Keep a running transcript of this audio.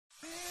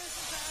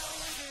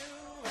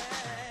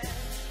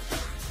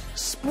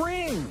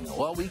Spring.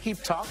 Well, we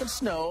keep talking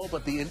snow,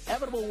 but the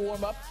inevitable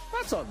warm-up,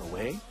 that's on the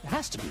way. It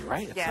has to be,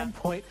 right? At some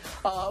point,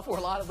 for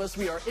a lot of us,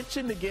 we are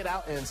itching to get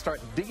out and start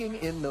digging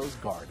in those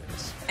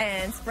gardens.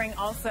 And spring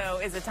also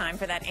is a time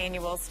for that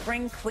annual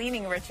spring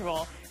cleaning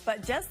ritual.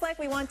 But just like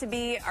we want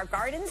our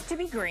gardens to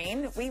be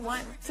green, we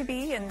want to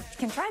be and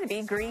can try to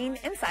be green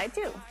inside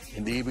too.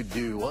 Indeed we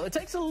do. Well, it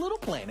takes a little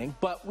planning,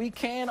 but we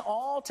can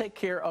all take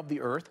care of the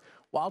earth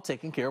while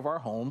taking care of our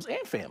homes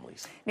and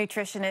families.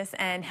 Nutritionist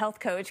and health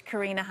coach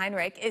Karina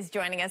Heinrich is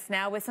joining us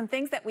now with some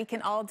things that we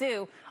can all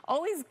do.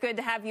 Always good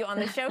to have you on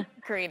the show,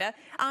 Karina.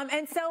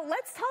 And so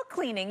let's talk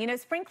cleaning. You know,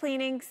 spring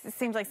cleaning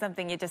seems like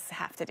something you just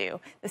have to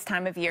do this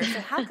time of year. So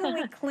how can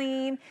we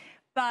clean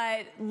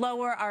but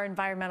lower our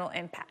environmental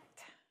impact?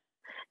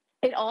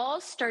 It all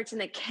starts in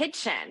the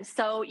kitchen.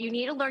 So you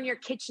need to learn your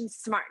kitchen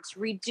smarts.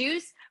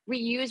 Reduce,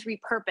 reuse,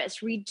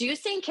 repurpose.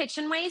 Reducing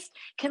kitchen waste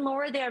can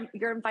lower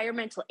your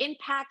environmental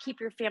impact, keep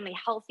your family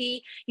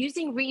healthy.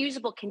 Using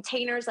reusable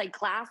containers like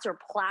glass or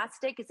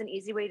plastic is an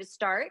easy way to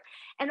start.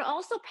 And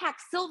also pack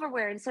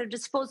silverware instead of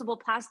disposable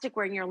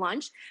plasticware in your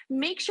lunch.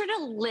 Make sure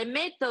to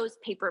limit those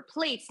paper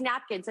plates,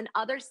 napkins, and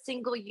other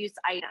single-use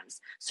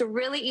items. So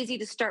really easy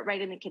to start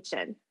right in the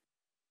kitchen.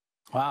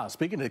 Wow,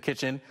 speaking of the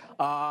kitchen,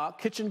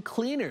 kitchen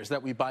cleaners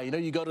that we buy, you know,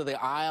 you go to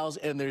the aisles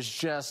and there's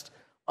just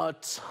a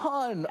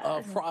ton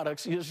of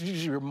products.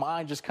 Your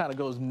mind just kind of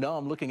goes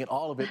numb looking at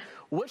all of it.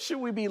 What should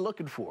we be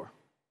looking for?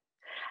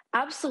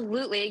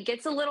 Absolutely. It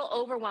gets a little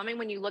overwhelming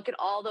when you look at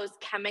all those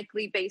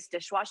chemically based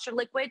dishwasher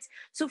liquids.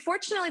 So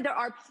fortunately, there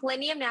are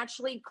plenty of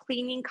naturally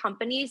cleaning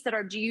companies that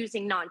are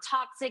using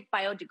non-toxic,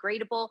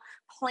 biodegradable,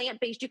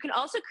 plant-based. You can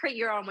also create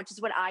your own, which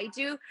is what I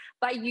do,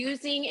 by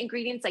using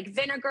ingredients like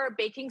vinegar,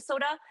 baking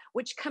soda,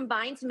 which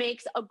combines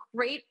makes a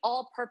great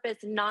all-purpose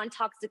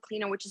non-toxic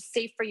cleaner, which is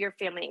safe for your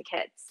family and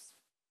kids.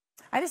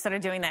 I just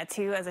started doing that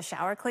too as a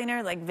shower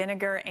cleaner, like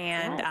vinegar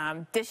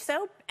and dish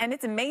soap. And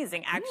it's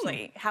amazing,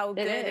 actually, how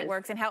good it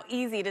works and how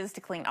easy it is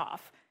to clean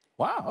off.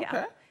 Wow, okay.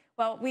 Yeah.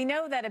 Well, we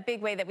know that a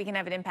big way that we can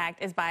have an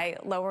impact is by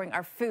lowering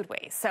our food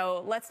waste.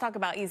 So let's talk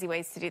about easy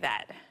ways to do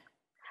that.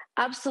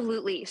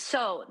 Absolutely.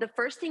 So the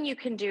first thing you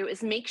can do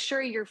is make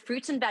sure your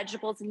fruits and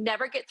vegetables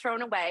never get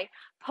thrown away.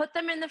 Put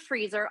them in the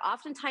freezer.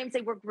 Oftentimes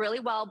they work really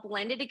well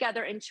blended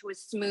together into a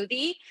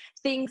smoothie.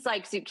 Things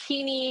like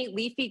zucchini,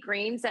 leafy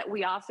greens that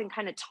we often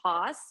kind of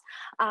toss.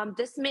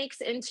 This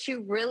makes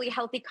into really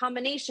healthy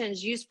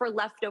combinations used for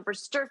leftover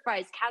stir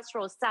fries,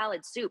 casseroles,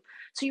 salad, soup.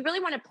 So you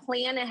really want to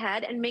plan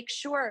ahead and make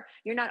sure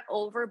you're not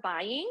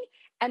overbuying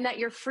and that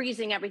you're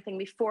freezing everything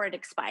before it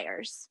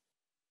expires.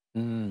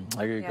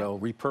 There you go.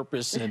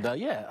 Repurpose. And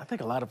I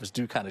think a lot of us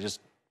do kind of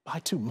just buy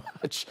too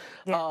much.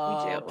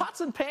 Yeah, we do. Pots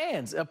and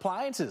pans,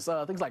 appliances,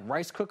 things like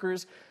rice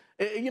cookers.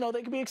 You know,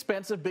 they can be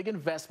expensive, big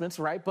investments,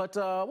 right? But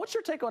what's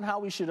your take on how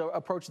we should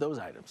approach those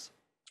items?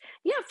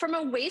 Yeah, from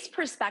a waste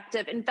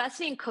perspective,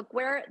 investing in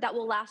cookware that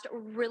will last a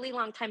really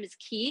long time is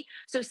key.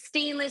 So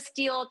stainless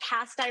steel,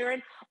 cast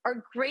iron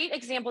are great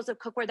examples of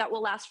cookware that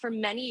will last for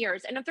many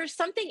years. And if there's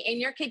something in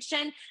your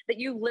kitchen that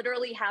you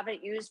literally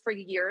haven't used for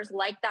years,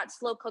 like that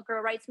slow cooker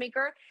or rice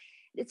maker,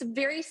 it's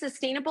very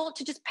sustainable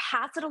to just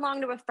pass it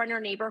along to a friend or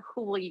neighbor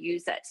who will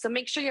use it. So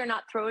make sure you're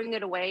not throwing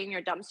it away in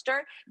your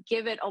dumpster.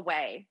 Give it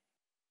away.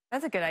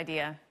 That's a good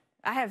idea.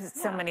 I have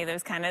so many of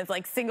those kind of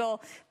like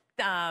single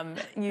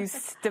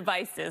use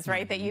devices,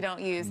 right, that you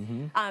don't use.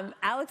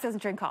 Alex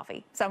doesn't drink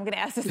coffee, so I'm going to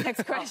ask this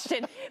next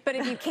question. But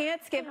if you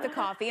can't skip the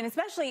coffee, and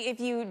especially if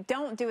you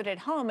don't do it at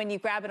home and you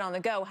grab it on the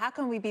go, how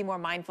can we be more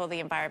mindful of the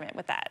environment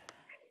with that?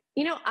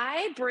 You know,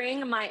 I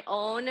bring my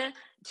own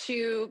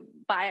to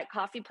buy at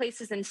coffee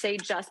places and say,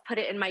 just put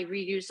it in my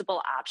reusable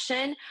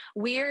option.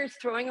 We're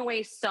throwing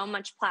away so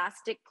much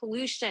plastic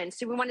pollution.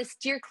 So we want to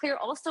steer clear.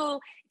 Also,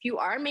 if you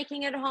are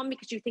making it at home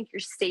because you think you're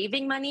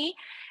saving money,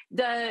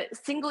 the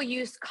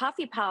single-use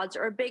coffee pods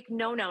are a big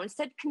no-no.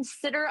 Instead,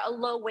 consider a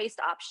low-waste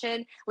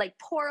option like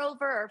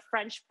pour-over or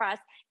French press.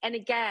 And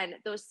again,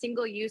 those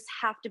single-use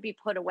have to be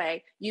put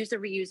away. Use the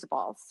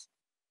reusables.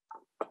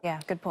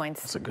 Yeah, good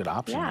points. That's a good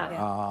option.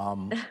 Yeah.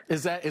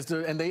 Is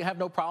there, and they have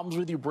no problems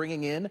with you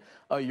bringing in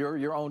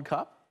your own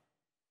cup?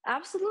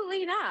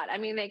 Absolutely not. I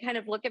mean, they kind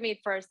of look at me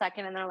for a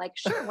second and they're like,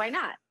 sure, why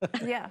not?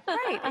 Yeah,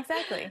 right,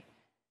 exactly.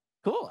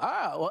 Cool. All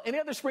right. Well, any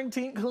other spring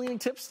cleaning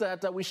tips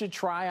that we should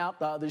try out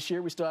this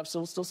year? We still have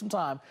still some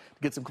time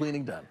to get some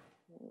cleaning done.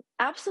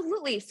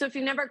 Absolutely. So if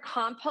you never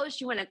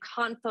compost, you want to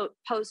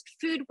compost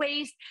food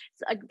waste.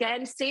 So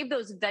again, save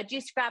those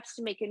veggie scraps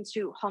to make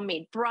into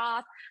homemade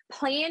broth.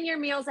 Plan your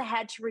meals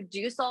ahead to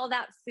reduce all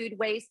that food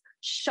waste.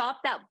 Shop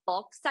that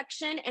bulk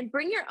section and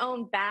bring your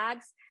own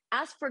bags.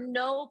 Ask for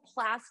no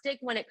plastic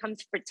when it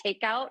comes for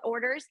takeout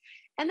orders.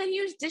 And then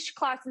use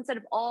dishcloths instead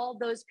of all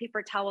those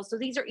paper towels. So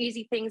these are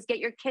easy things. Get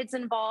your kids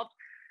involved.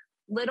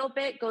 Little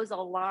bit goes a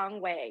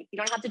long way. You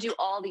don't have to do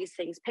all these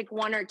things. Pick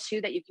one or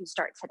two that you can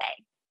start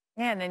today.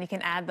 Yeah, and then you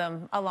can add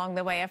them along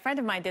the way. A friend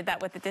of mine did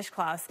that with the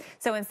dishcloths.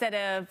 So instead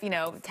of,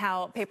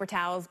 paper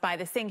towels by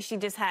the sink, she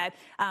just had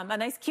a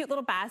nice, cute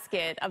little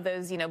basket of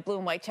those, blue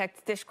and white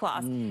checked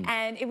dishcloths.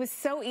 And it was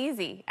so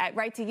easy,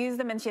 right, to use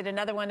them. And she had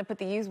another one to put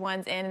the used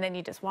ones in, and then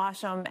you just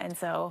wash them. And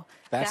so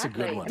that's a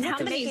good one. And how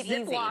many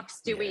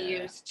Ziplocs do we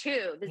use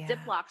too? The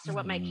Ziplocs are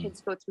what my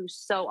kids go through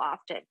so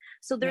often.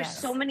 So there's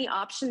so many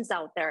options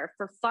out there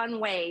for fun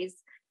ways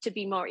to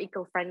be more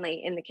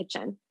eco-friendly in the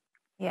kitchen.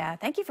 Yeah,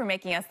 thank you for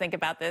making us think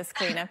about this,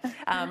 Karina.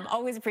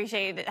 Always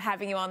appreciate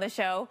having you on the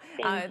show.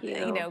 Thank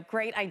you.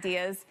 Great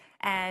ideas,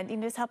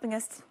 and just helping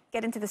us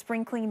get into the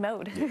spring clean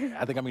mode. Yeah,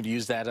 I think I'm going to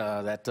use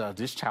that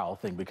dish towel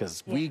thing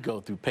because we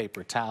go through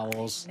paper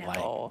towels.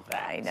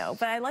 I know,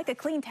 but I like a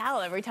clean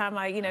towel every time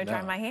I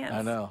try my hands.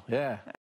 I know, yeah.